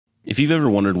If you've ever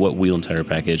wondered what wheel and tire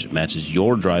package matches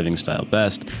your driving style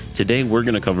best, today we're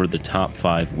going to cover the top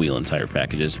 5 wheel and tire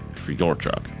packages for your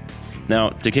truck. Now,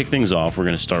 to kick things off, we're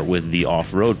going to start with the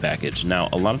off-road package. Now,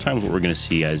 a lot of times what we're going to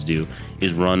see guys do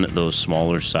is run those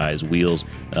smaller size wheels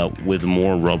with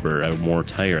more rubber, more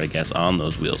tire, I guess, on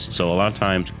those wheels. So a lot of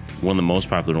times, one of the most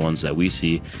popular ones that we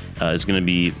see is going to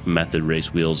be Method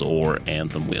race wheels or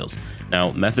Anthem wheels.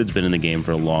 Now, Method's been in the game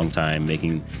for a long time,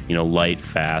 making light,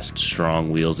 fast,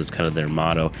 strong wheels. It's kind of their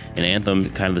motto. And Anthem,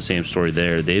 kind of the same story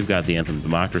there. They've got the Anthem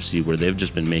Democracy, where they've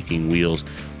just been making wheels,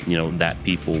 that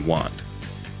people want.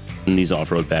 In these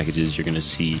off-road packages, you're going to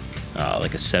see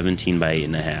like a 17 by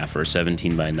 8.5 or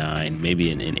 17 by 9,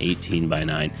 maybe an 18 by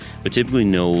 9, but typically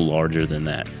no larger than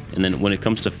that. And then when it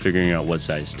comes to figuring out what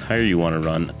size tire you want to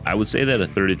run, I would say that a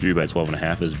 33 by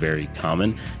 12.5 is very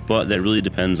common, but that really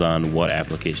depends on what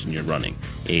application you're running.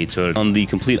 On the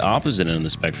complete opposite end of the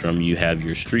spectrum, you have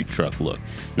your street truck look.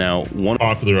 Now, one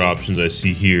popular options I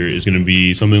see here is going to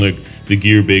be something like the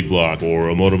Gear Big Block or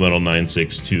a Motometal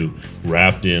 962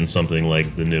 wrapped in something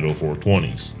like the Nitto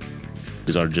 420s.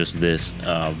 Are just this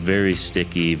very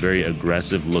sticky, very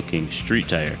aggressive looking street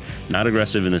tire. Not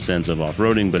aggressive in the sense of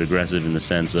off-roading, but aggressive in the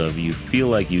sense of you feel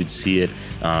like you'd see it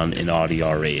on an Audi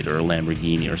R8 or a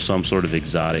Lamborghini or some sort of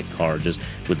exotic car. Just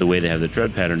with the way they have the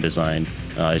tread pattern designed,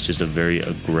 it's just a very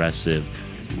aggressive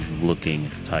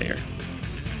looking tire.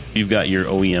 You've got your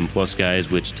OEM Plus guys,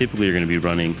 which typically are going to be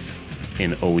running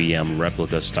an OEM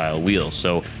replica style wheel.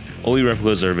 So OE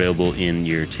replicas are available in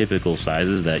your typical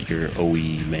sizes that your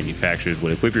OE manufacturers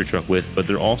would equip your truck with, but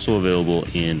they're also available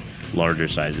in larger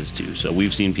sizes too. So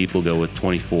we've seen people go with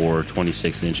 24,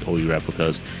 26-inch OE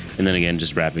replicas, and then again,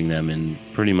 just wrapping them in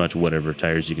pretty much whatever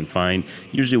tires you can find,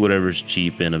 usually whatever's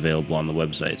cheap and available on the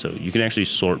website. So you can actually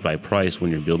sort by price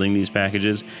when you're building these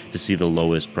packages to see the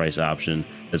lowest price option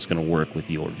that's going to work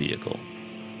with your vehicle.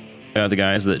 The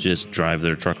guys that just drive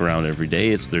their truck around every day,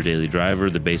 it's their daily driver,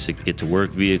 the basic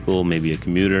get-to-work vehicle, maybe a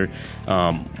commuter.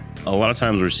 A lot of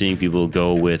times we're seeing people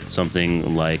go with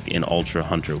something like an Ultra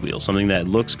Hunter wheel, something that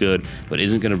looks good but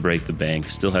isn't going to break the bank,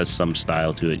 still has some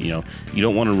style to it. You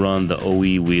don't want to run the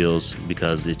OE wheels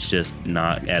because it's just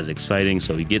not as exciting,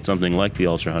 so you get something like the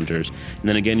Ultra Hunters, and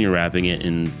then again you're wrapping it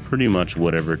in pretty much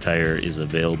whatever tire is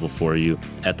available for you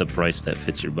at the price that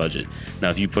fits your budget. Now,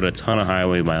 if you put a ton of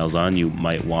highway miles on, you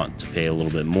might want to pay a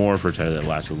little bit more for a tire that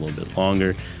lasts a little bit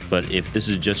longer, but if this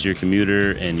is just your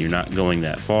commuter and you're not going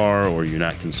that far, or you're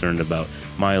not concerned about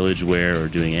mileage wear or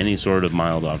doing any sort of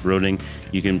mild off-roading,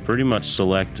 you can pretty much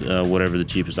select whatever the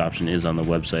cheapest option is on the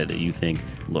website that you think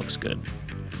looks good.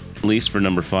 At least for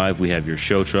number 5, we have your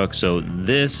show truck. So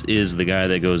this is the guy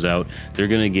that goes out. They're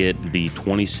going to get the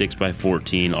 26 by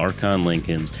 14 Archon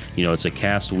Lincolns. It's a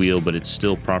cast wheel, but it's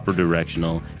still proper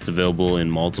directional. It's available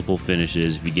in multiple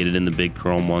finishes. If you get it in the big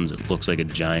chrome ones, it looks like a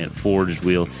giant forged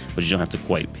wheel, but you don't have to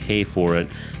quite pay for it.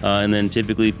 And then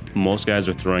typically, most guys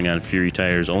are throwing on Fury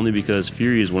tires only because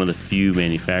Fury is one of the few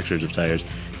manufacturers of tires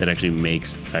that actually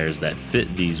makes tires that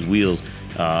fit these wheels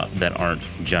that aren't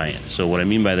giant. So what I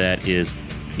mean by that is,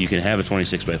 you can have a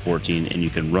 26 by 14 and you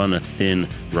can run a thin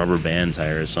rubber band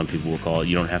tire, as some people will call it.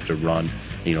 You don't have to run,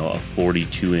 a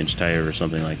 42-inch tire or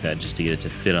something like that just to get it to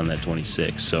fit on that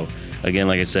 26. So again,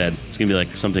 like I said, it's gonna be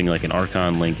like something like an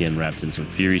Archon Lincoln wrapped in some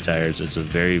Fury tires. It's a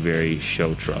very, very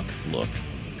show truck look.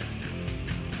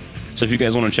 So if you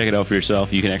guys want to check it out for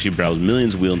yourself, you can actually browse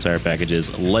millions of wheel and tire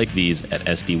packages like these at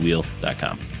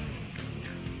sdwheel.com.